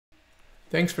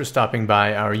Thanks for stopping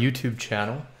by our YouTube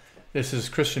channel. This is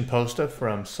Christian Posta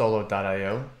from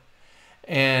solo.io.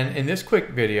 And in this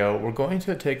quick video, we're going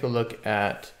to take a look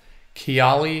at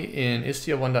Kiali in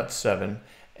Istio 1.7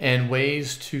 and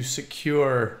ways to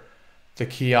secure the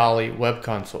Kiali web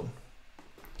console.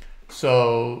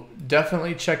 So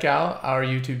definitely check out our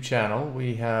YouTube channel.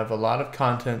 We have a lot of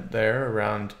content there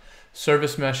around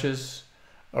service meshes,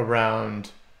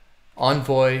 around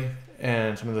Envoy,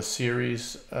 and some of the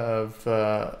series of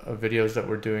videos that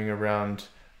we're doing around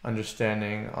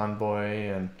understanding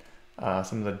Envoy and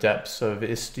some of the depths of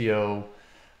Istio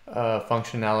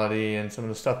functionality and some of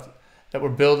the stuff that we're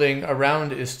building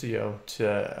around Istio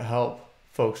to help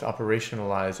folks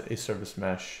operationalize a service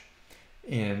mesh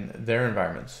in their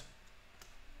environments.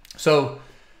 So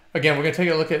again, we're going to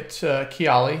take a look at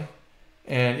Kiali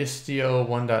and Istio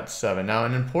 1.7. Now,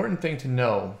 an important thing to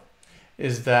know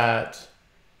is that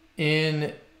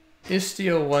in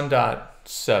Istio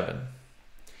 1.7,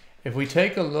 if we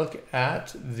take a look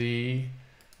at the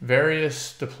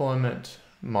various deployment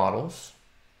models,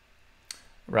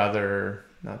 rather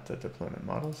not the deployment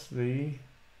models, the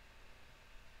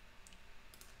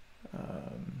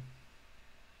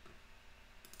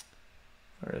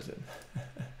where is it?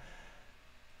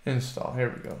 Install, here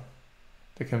we go.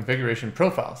 The configuration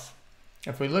profiles.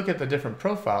 If we look at the different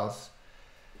profiles,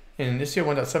 in Istio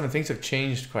 1.7, things have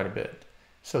changed quite a bit.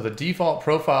 So the default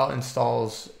profile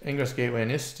installs Ingress Gateway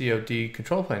and Istio D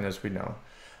control plane, as we know.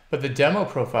 But the demo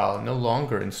profile no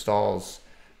longer installs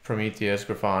Prometheus,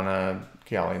 Grafana,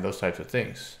 Kiali, those types of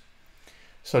things.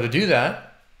 So to do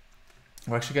that,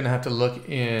 we're actually going to have to look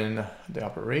in the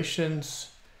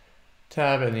Operations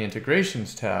tab and the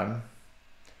Integrations tab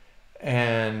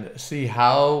and see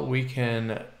how we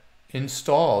can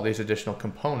install these additional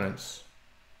components.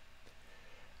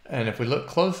 And if we look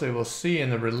closely, we'll see in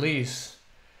the release,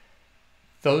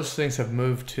 those things have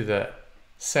moved to the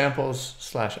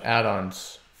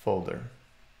samples/add-ons folder.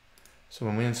 So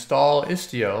when we install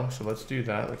Istio, so let's do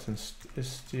that. Let's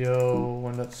Istio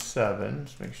 1.7.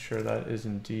 Let's make sure that is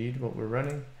indeed what we're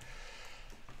running.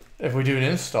 If we do an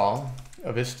install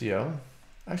of Istio,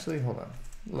 actually, hold on.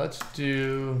 Let's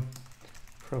do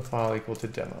profile equal to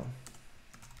demo.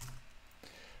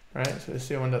 All right, so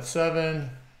Istio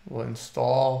 1.7. We'll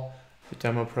install the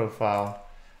demo profile,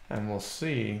 and we'll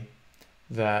see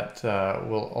that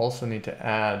we'll also need to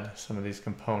add some of these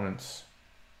components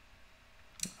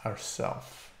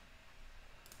ourselves.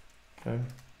 Okay,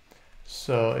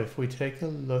 so if we take a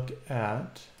look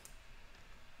at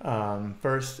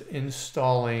first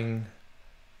installing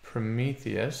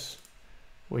Prometheus,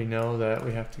 we know that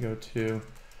we have to go to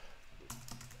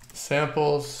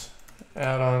samples,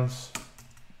 add-ons,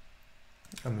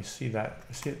 and we see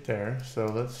it there. So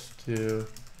let's do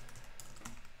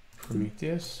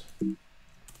Prometheus.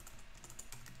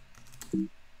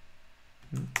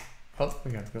 Oh,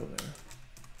 we gotta go there.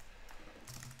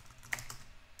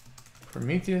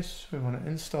 Prometheus, we want to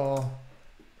install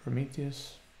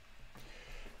Prometheus.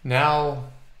 Now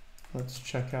let's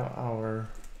check out our,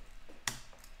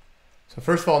 so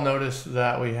first of all, notice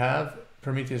that we have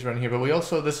Prometheus running here, but we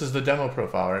also, this is the demo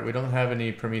profile, right? We don't have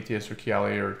any Prometheus or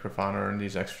Kiali or Grafana or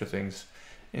these extra things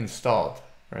installed,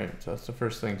 right? So that's the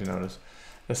first thing to notice.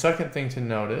 The second thing to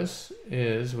notice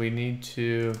is we need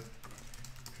to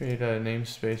create a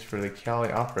namespace for the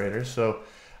Kiali operator. So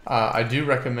I do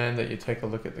recommend that you take a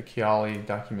look at the Kiali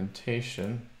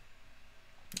documentation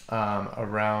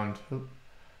around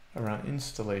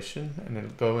installation, and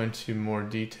it'll go into more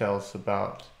details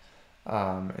about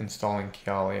installing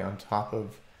Kiali on top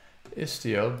of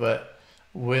Istio. But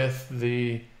with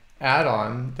the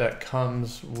add-on that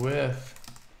comes with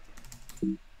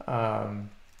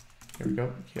here we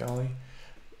go, Kiali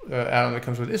add-on that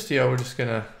comes with Istio, we're just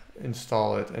gonna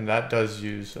install it, and that does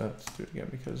use let's do it again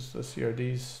because the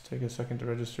CRDs take a second to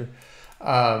register.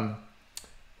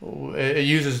 It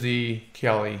uses the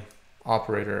Kiali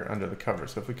operator under the cover.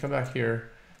 So if we come back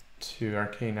here to our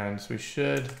K9s, we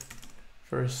should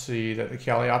first see that the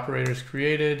Kiali operator is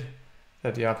created,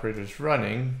 that the operator is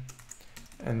running,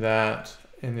 and that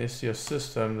in the Istio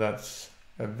system, that's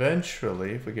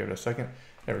eventually, if we give it a second,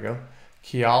 there we go,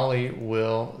 Kiali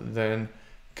will then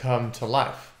come to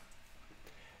life.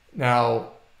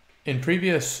 Now, in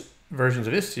previous versions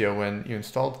of Istio, when you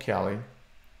installed Kiali,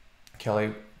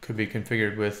 Kiali could be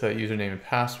configured with a username and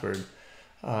password,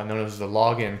 known as the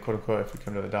login, quote unquote, if we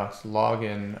come to the docs,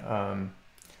 login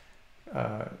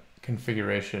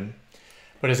configuration.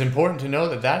 But it's important to know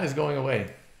that that is going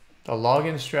away. The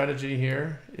login strategy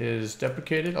here is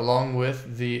deprecated along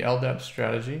with the LDAP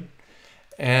strategy,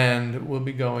 and will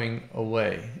be going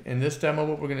away. In this demo,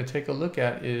 what we're going to take a look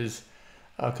at is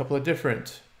a couple of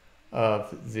different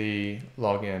of the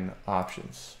login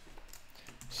options.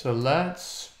 So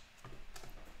let's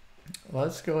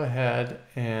go ahead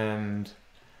and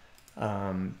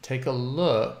take a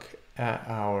look at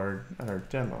our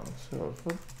demo. So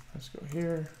let's go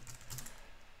here,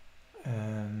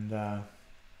 and yeah,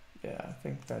 I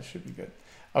think that should be good.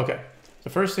 Okay, the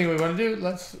first thing we want to do,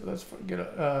 let's get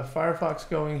Firefox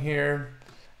going here,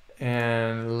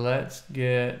 and let's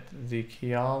get the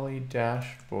Kiali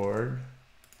dashboard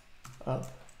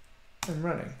up and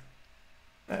running.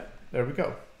 There we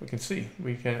go. We can see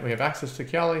we have access to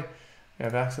Kiali, we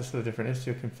have access to the different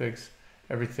Istio configs,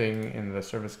 everything in the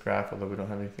service graph, although we don't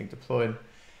have anything deployed,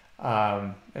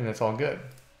 and it's all good.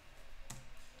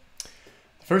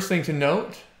 The first thing to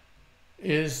note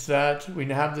is that we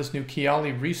have this new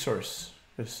Kiali resource,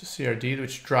 this CRD,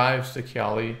 which drives the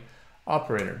Kiali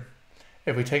operator.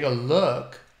 If we take a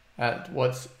look at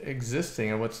what's existing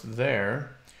and what's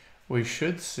there, we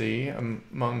should see,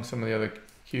 among some of the other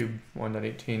Cube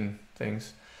 1.18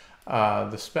 things,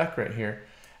 the spec right here.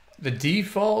 The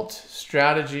default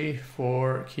strategy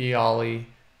for Kiali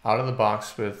out of the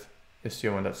box with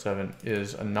Istio 1.7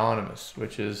 is anonymous,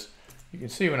 which is, you can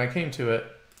see when I came to it,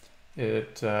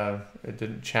 it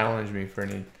didn't challenge me for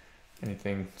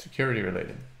anything security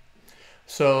related.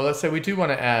 So let's say we do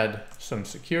want to add some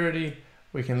security.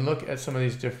 We can look at some of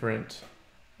these different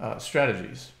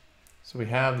strategies. So we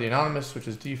have the anonymous, which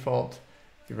is default.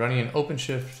 If you're running an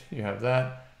OpenShift, you have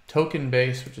that. Token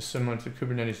based, which is similar to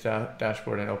Kubernetes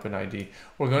dashboard and OpenID.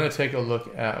 We're going to take a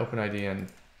look at OpenID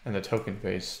and the token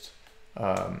based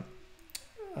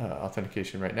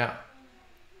authentication right now.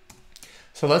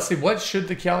 So let's see, what should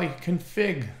the Kiali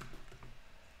config?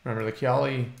 Remember the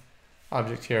Kiali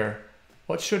object here.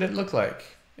 What should it look like?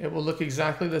 It will look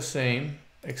exactly the same,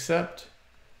 except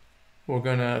we're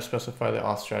going to specify the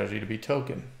auth strategy to be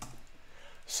token.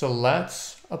 So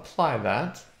let's apply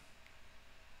that.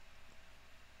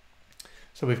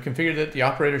 So we've configured that the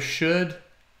operator should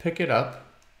pick it up.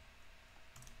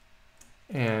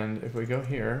 And if we go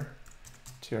here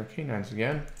to our canines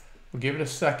again, we'll give it a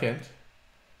second,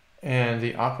 and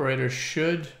the operator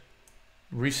should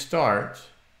restart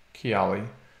Kiali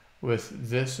with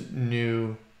this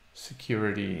new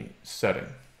security setting.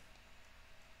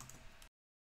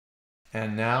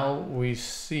 And now we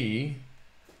see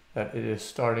that it is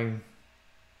starting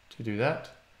to do that.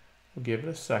 We'll give it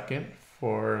a second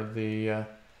for the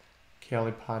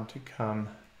Kiali pod to come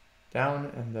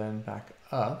down and then back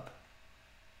up.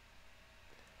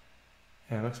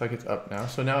 And it looks like it's up now.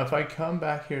 So now if I come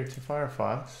back here to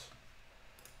Firefox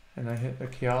and I hit the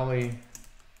Kiali,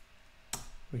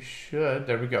 we should,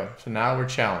 there we go. So now we're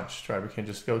challenged, right? We can't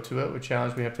just go to it. We're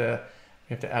challenged. We have to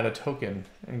add a token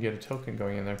and get a token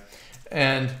going in there.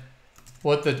 And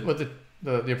what the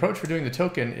approach for doing the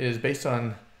token is based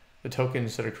on the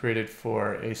tokens that are created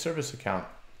for a service account.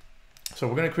 So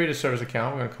we're going to create a service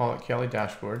account. We're going to call it Kiali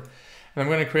dashboard. And I'm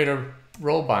going to create a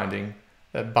role binding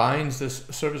that binds this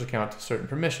service account to certain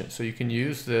permissions. So you can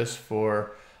use this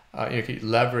for, you can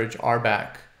leverage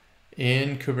RBAC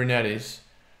in Kubernetes,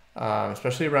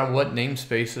 especially around what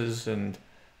namespaces and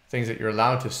things that you're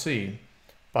allowed to see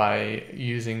by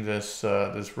using this,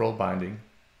 this role binding.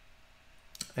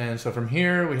 And so from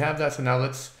here we have that. So now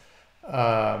let's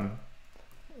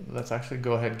actually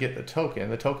go ahead and get the token.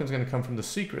 The token is going to come from the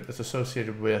secret that's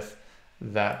associated with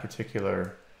that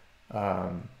particular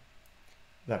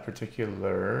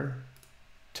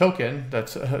token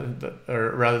that's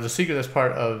or rather the secret that's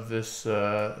part of this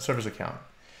service account.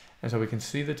 And so we can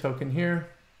see the token here.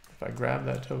 If I grab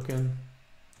that token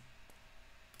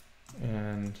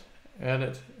and add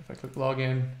it, if I click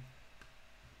login,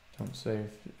 don't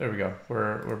save, there we go.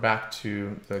 We're back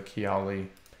to the Kiali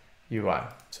UI.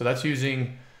 So that's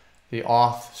using the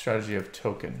auth strategy of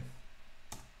token.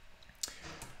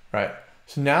 Right.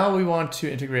 So now we want to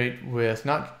integrate with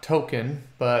not token,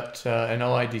 but an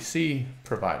OIDC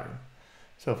provider.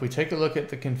 So if we take a look at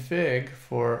the config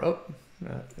for,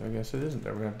 I guess it isn't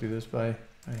there. We're going to do this by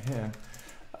hand.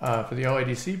 For the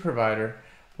OIDC provider,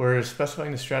 we're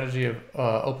specifying the strategy of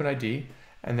OpenID,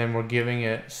 and then we're giving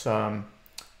it some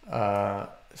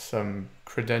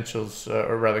credentials,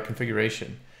 or rather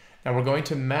configuration. Now we're going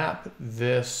to map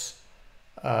this,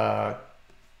 the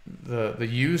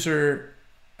user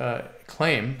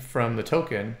claim from the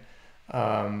token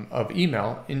of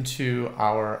email into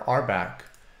our RBAC.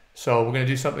 So we're going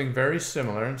to do something very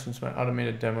similar, and since my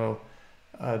automated demo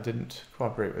didn't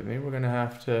cooperate with me, we're going to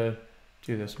have to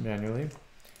do this manually.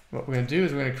 What we're going to do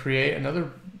is we're going to create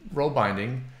another role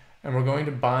binding, and we're going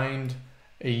to bind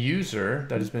a user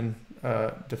that has been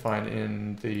defined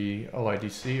in the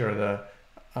OIDC or the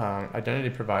identity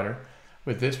provider,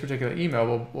 with this particular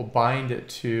email, we'll bind it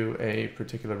to a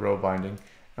particular role binding,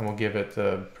 and we'll give it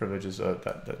the privileges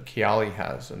that Kiali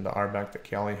has and the RBAC that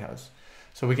Kiali has.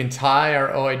 So we can tie our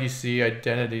OIDC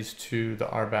identities to the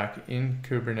RBAC in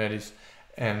Kubernetes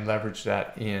and leverage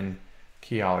that in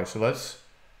Kiali. So let's,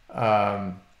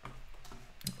 well,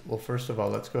 first of all,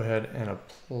 let's go ahead and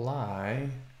apply.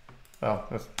 Well,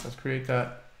 let's create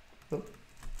that. Oop.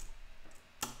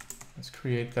 Let's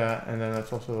create that, and then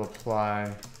let's also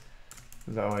apply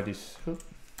the OIDC. Oop.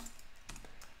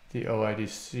 The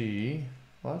OIDC.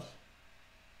 What?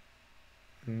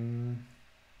 Did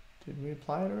we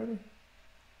apply it already?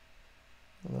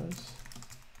 Let's.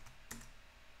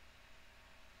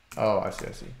 Oh, I see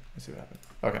what happened.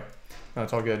 Okay, no,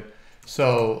 it's all good.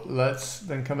 So let's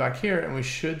then come back here, and we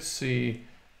should see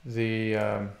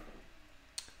the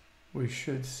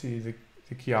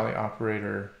Kiali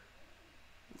operator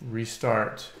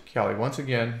restart Kiali once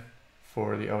again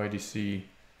for the OIDC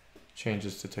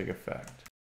changes to take effect.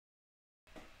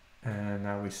 And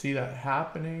now we see that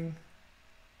happening.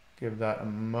 Give that a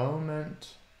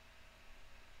moment.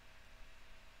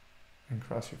 And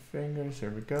cross your fingers. There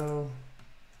we go.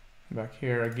 Back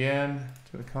here again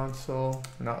to the console.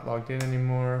 We're not logged in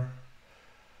anymore.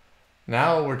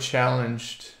 Now we're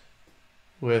challenged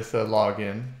with a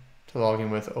login to log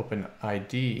in with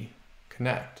OpenID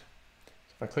Connect.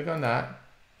 So if I click on that,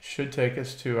 it should take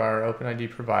us to our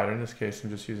OpenID provider. In this case, I'm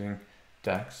just using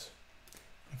Dex.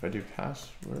 If I do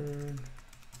password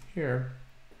here,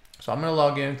 so I'm going to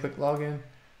log in, click login,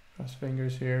 cross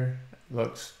fingers here.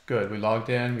 Looks good. We logged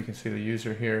in. We can see the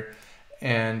user here.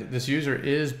 And this user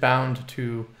is bound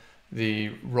to the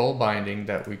role binding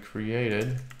that we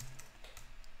created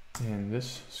in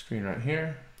this screen right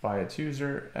here by its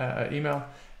user email,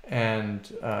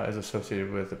 and is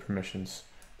associated with the permissions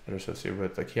that are associated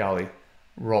with the Kiali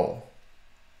role.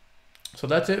 So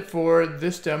that's it for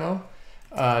this demo.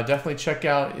 Definitely check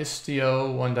out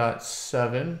Istio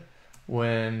 1.7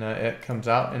 when it comes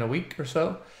out in a week or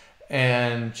so.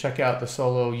 And check out the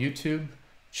Solo YouTube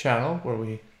channel where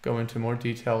we go into more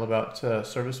detail about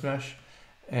service mesh.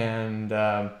 And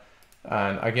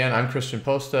again, I'm Christian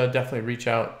Posta. Definitely reach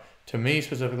out to me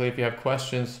specifically if you have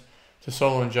questions, to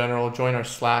Solo in general. Join our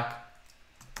Slack,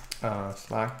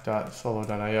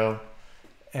 slack.solo.io.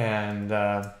 And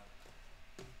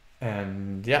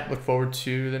yeah, look forward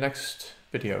to the next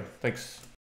video. Thanks.